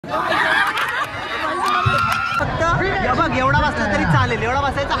फक्त बघ एवढा बसला तरी चालेल, एवढा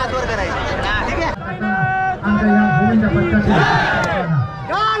बसायचा हात वर करायचा, ठीक आहे.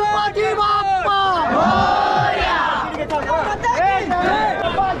 गणपती बाप्पा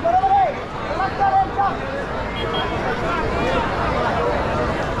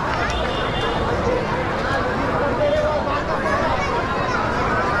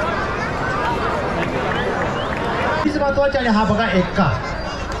महत्वाचे. आणि हा बघा एक्का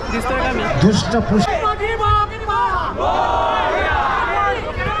दुष्ट पुष्ट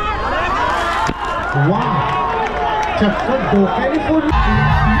वा चक्क डोक्याने फोडली.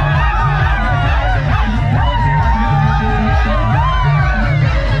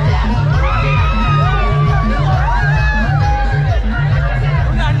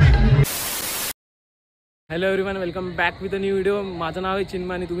 Hello everyone, welcome back with a new video. माझं नाव आहे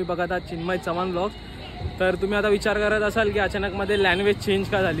चिन्मय आणि तुम्ही बघत आहात चिन्मय चव्हाण ब्लॉग्स. तर तुम्ही आता विचार करत असाल की अचानकमध्ये लँग्वेज चेंज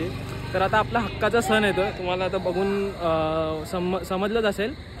का झाली. तर आता आपला हक्काचा सण येतो, तुम्हाला आता बघून समजलंच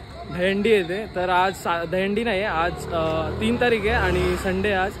असेल, दहीहंडी येते. तर आज दहीहंडी नाही आहे, आज 3 तारीख आहे आणि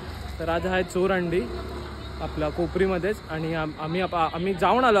संडे आज. तर आज आहे चोरहंडी आपल्या कोपरीमध्येच. आणि आम्ही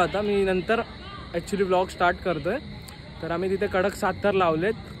जाऊन आलो. आता मी नंतर ॲक्च्युली ब्लॉग स्टार्ट करतो आहे. तर आम्ही तिथे कडक 7 तर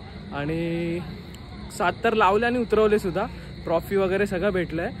लावलेत आणि 7 तर लावले आणि उतरवले सुद्धा. ट्रॉफी वगैरे सगळं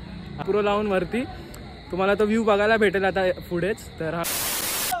भेटलं आहे. पुरं लावून वरती तुम्हाला तो व्ह्यू बघायला भेटेल आता पुढेच. तर हा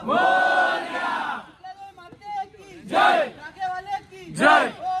जय जय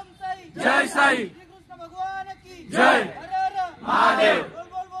जय साई जय महादेव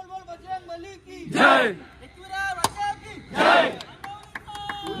जय जय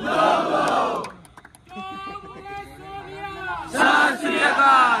सत श्री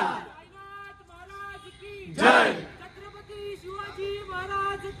अकाल जय छत्रपती शिवाजी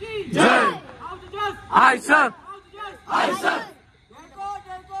महाराज की जय. आय सर आय सर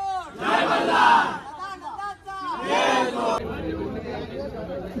जय मल्हार.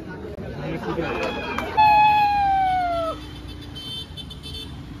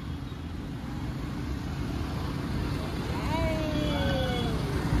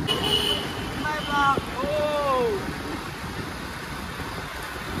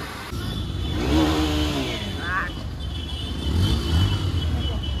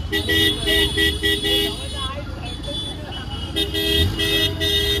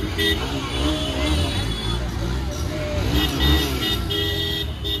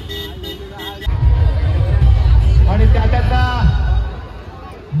 आणि त्याचा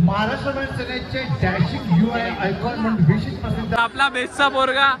महाराष्ट्र सेनेचे डॅशिंग UI आयकॉन म्हणून विशेष प्रसिद्ध आपला बेस्टचा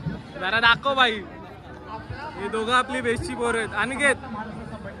पोरगा. जरा दाखव बाई, हे दोघं आपली बेस्टची पोर आहेत. अनिकेत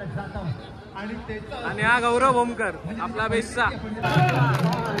आणि हा गौरव ओमकर आपला बेस्टचा.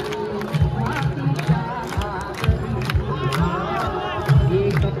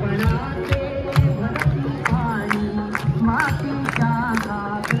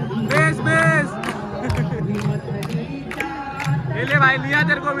 बेस बेस ले भाई, लिया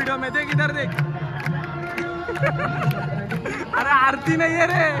तेरे को वीडियो में, देख इधर देख. अरे आरती नहीं है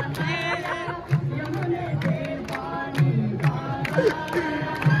रे.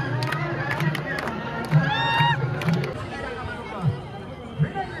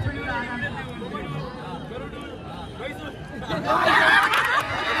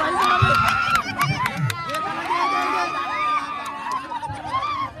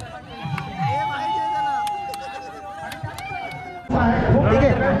 ठीक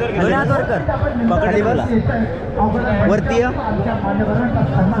आहे, दोन्ही हात वर कर, पकडी बोला वरती.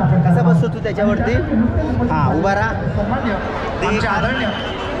 कसा बसतो तू त्याच्यावरती? हा, उभा राहा.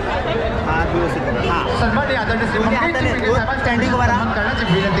 हा व्यवस्थित. हा स्टँडिंग उभा राहा. करण्याची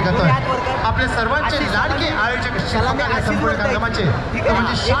विनंती करतोय आपल्या सर्वांचे लाडके आयोजक संपूर्ण कार्यक्रमाचे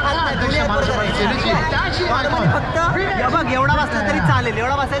म्हणजे शाखा अध्यक्ष महाराष्ट्र सेनेचे त्याची फक्त बघ एवढा बसला तरी चालेल,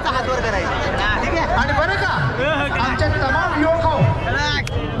 एवढा बसायचा हात वर करायचा, ठीक आहे. आणि बरं का आमच्या तमाम युवक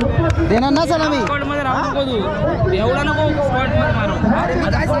देणार ना सलामी एवढा नको स्पॉट मध्ये मारू.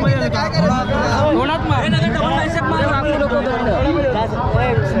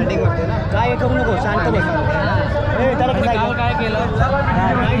 काय करू नको, शांत बस. काय केलं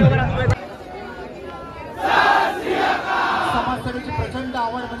समाजसेवेची प्रचंड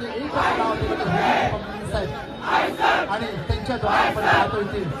आवड म्हणजे एकच नाव आणि त्यांच्याद्वारे आपण पाहतो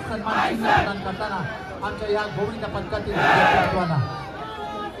इथे सन्मान प्रदान करताना आमच्या या गोविंद पथकातील विद्यार्थ्यांना.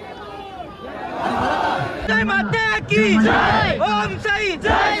 जय माता की जय, ओम साई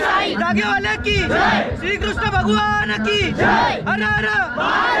जय साई, जागेवाले की जय, श्री कृष्ण भगवान की जय, हर हर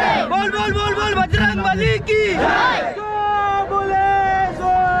महादेव, बोल बोल बोल बोल बजरंग बली की जय. बोले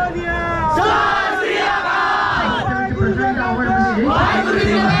सोनिया.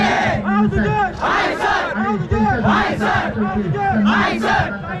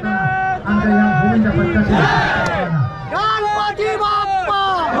 गणपती बाप्पा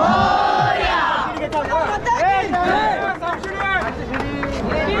मोरया.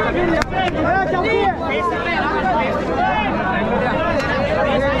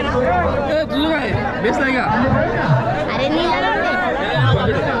 तुझं काय बेस्ट आहे का? अरे नीला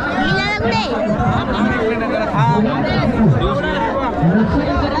कुठे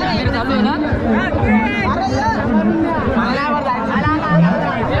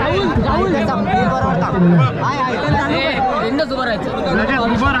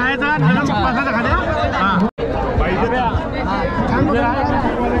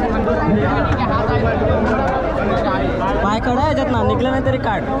पाय कडा याच्यात ना निघलं नाही तरी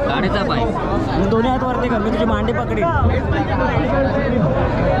काढ गाडीचा पाय दोन्ही हात वरती कर मी तुझी मांडी पकडी.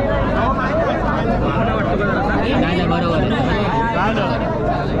 नाही बरोबर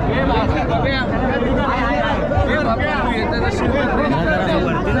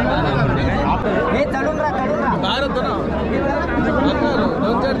हे चढून राहा बाहेर होतो ना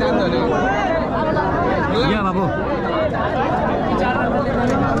 2-4 दिवस झाले या बाबू.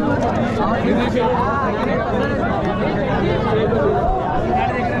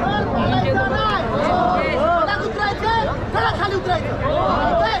 खाली उतरायचं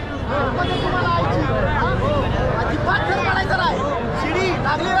तुम्हाला अजिबात घर काढायचं नाही. शिडी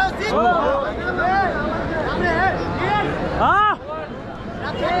लागली व्यवस्थित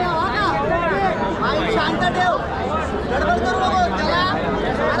शांत ठेव गडबड करू नको त्याला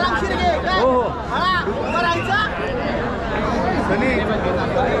आरामशीर घे काय हळा उभं राहायचं.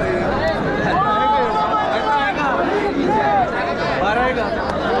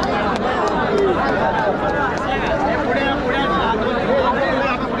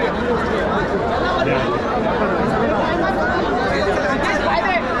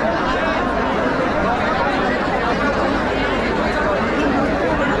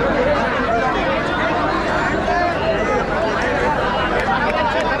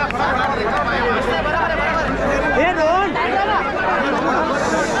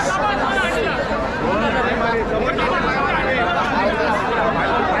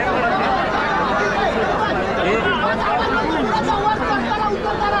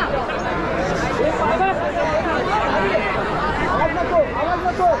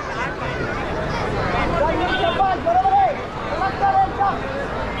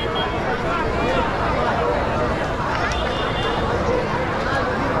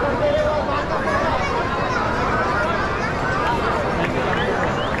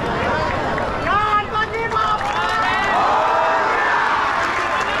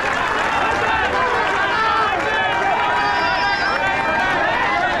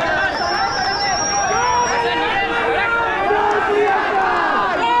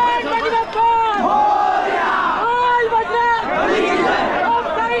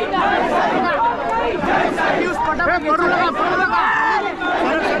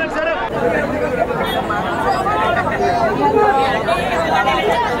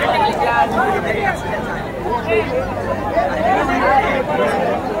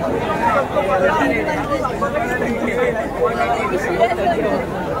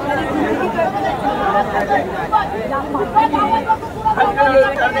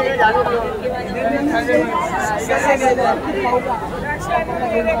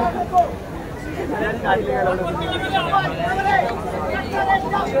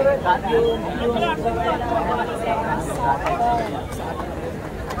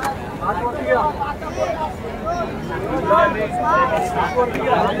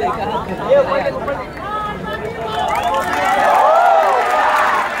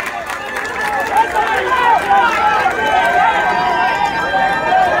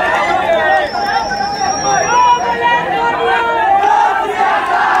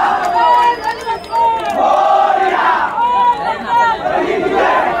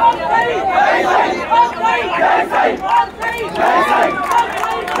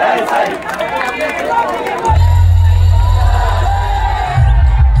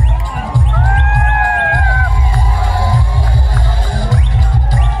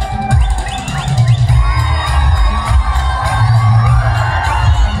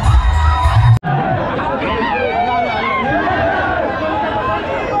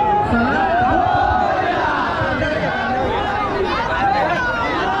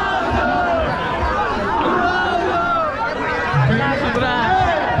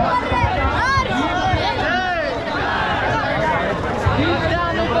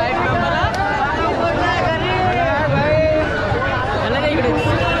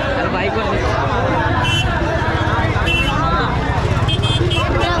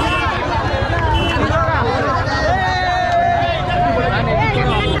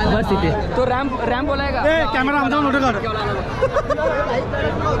 तो रॅम्प बोलायगा कॅमेरा आमचा मोठं कर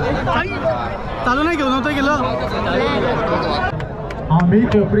चालू नाही घेऊ नव्हतं गेलो आम्ही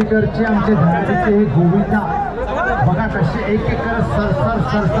कोपरीकरचे आमचे धनाजीचे हे गोविंदा बघा कसे एक एक करत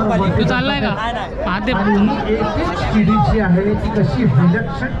सरसर चाललाय का आणि ही एक एक शिडी जी आहे ती कशी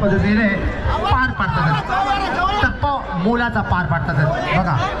विलक्षण पद्धतीने पार पाडतात टप्पा मोलाचा पार पाडतात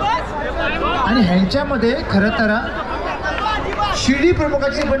बघा. आणि ह्यांच्यामध्ये खरं तर शिडी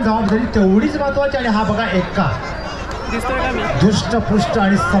प्रमुखाची पण जबाबदारी तेवढीच महत्वाची. आणि हा बघा एक्का धुष्टपुष्ट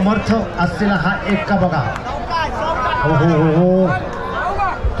आणि समर्थ असलेला हा एक्का बघा. हो हो हो हो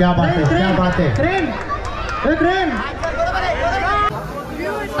क्या बात आहे क्या बात आहे. क्रेन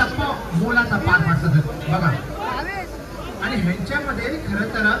टप्पा मोलाचा पार पाडतात बघा. आणि ह्यांच्यामध्ये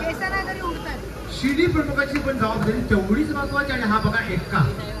खरं तर शिडी प्रमुखाची पण जबाबदारी तेवढीच महत्वाची. आणि हा बघा एक्का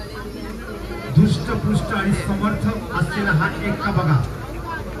धुष्टपुष्ट आणि समर्थ असलेला हा एक्का बघा.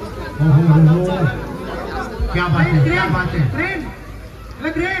 हो हो हो हो क्या बात आहे क्या बात आहे. क्रेन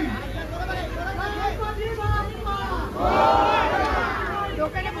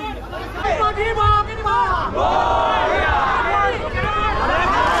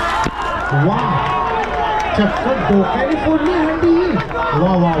वा चक्क डोक्याने फोडली हंडी.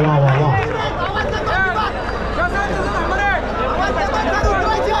 वा वा वा वा वा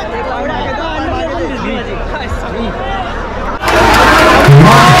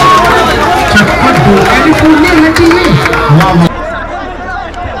चक्क डोक्याने फोडली हंडी. वा वा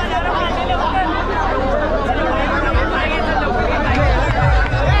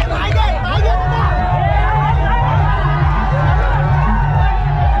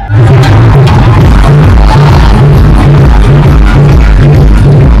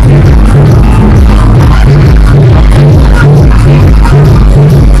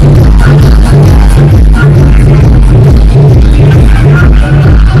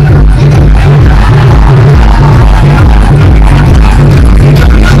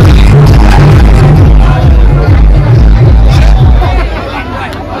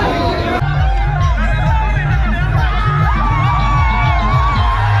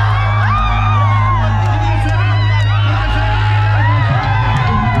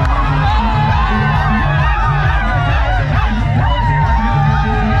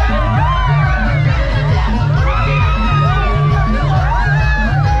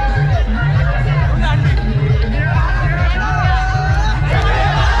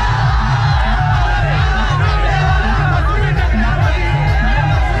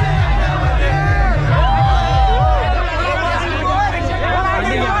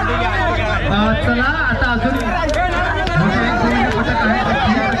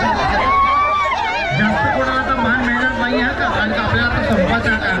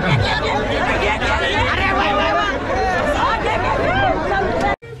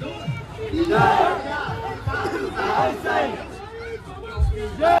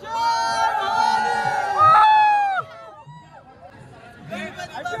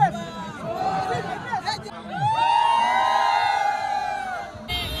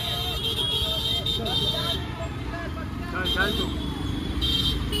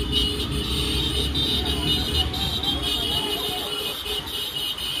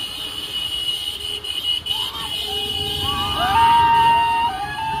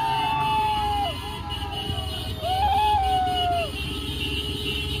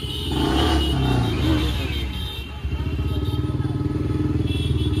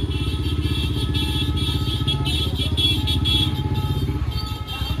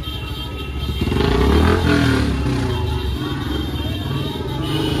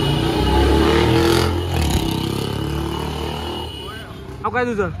काय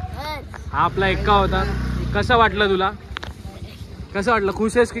तुझं हा आपला एक्का होता. कसं वाटलं तुला कसं वाटलं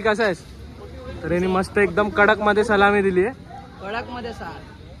खुश आहेस की कसं आहेस. तर यांनी मस्त एकदम कडक मध्ये सलामी दिली आहे.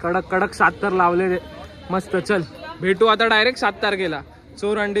 कडक कडक 7 तर लावले मस्त. चल भेटू आता डायरेक्ट 7 तारखेला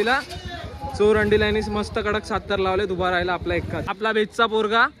चोरंडीला यांनी मस्त कडक 7 तर लावले. उभा राहिला आपला एक्का. आपला बेचचा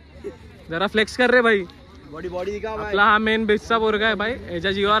पोरगा जरा फ्लेक्स कर रे भाई. बॉडी आपला हा मेन बेचचा पोरगा आहे भाई.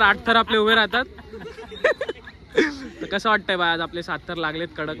 याच्या जीवावर 8 थर आपले उभे राहतात. तर कसं वाटतंय भाई आज आपले 7 थर लागलेत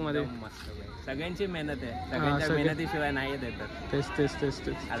कडक मध्ये. सगळ्यांची मेहनत आहे. सगळ्यांच्या मेहनतीशिवाय नाही येत तर तेच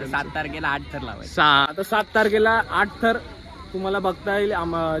आता 7 तारखेला 8 थर लावायचे. आता 7 तारखेला 8 थर तुम्हाला बघता येईल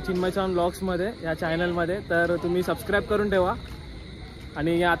चिन्मय चव्हाण ब्लॉग्स मध्ये या चॅनल मध्ये. तर तुम्ही सबस्क्राईब करून ठेवा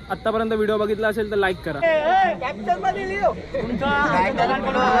आणि आतापर्यंत व्हिडिओ बघितला असेल तर लाईक करा.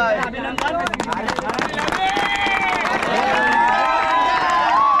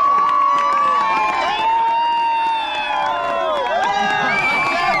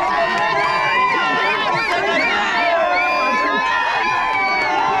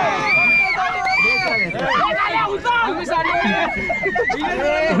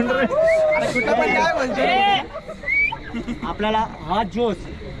 आपल्याला हा जोश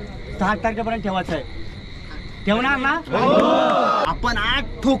 6 तारखेपर्यंत ठेवायचा आहे. ठेवणार ना? आपण 8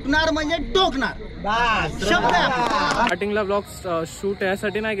 ठोकणार म्हणजे टोकणार. बस शब्द आहे आपला. स्टार्टिंगला ब्लॉग शूट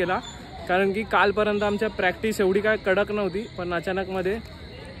यासाठी नाही केला कारण की कालपर्यंत आमच्या प्रॅक्टिस एवढी काय कडक नव्हती. पण अचानकमध्ये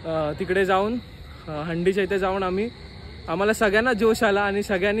तिकडे जाऊन हंडीच्या इथे जाऊन आम्हाला सगळ्यांना जोश आला आणि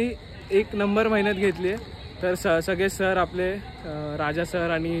सगळ्यांनी 1 नंबर मेहनत घेतली आहे. तर सगळे सर आपले राजा सर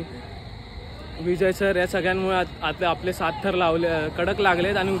आणि विजय सर या सगळ्यांमुळे आपले 7 थर लावले कडक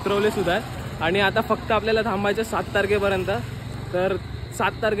लागलेत आणि उतरवले सुद्धा. आणि आता फक्त आपल्याला थांबायचं 7 तारखेपर्यंत. तर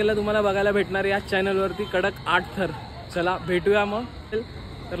 7 तारखेला तुम्हाला बघायला भेटणार याच चॅनलवरती कडक 8 थर. चला भेटूया मग.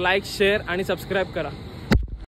 तर लाईक शेअर आणि सबस्क्राईब करा.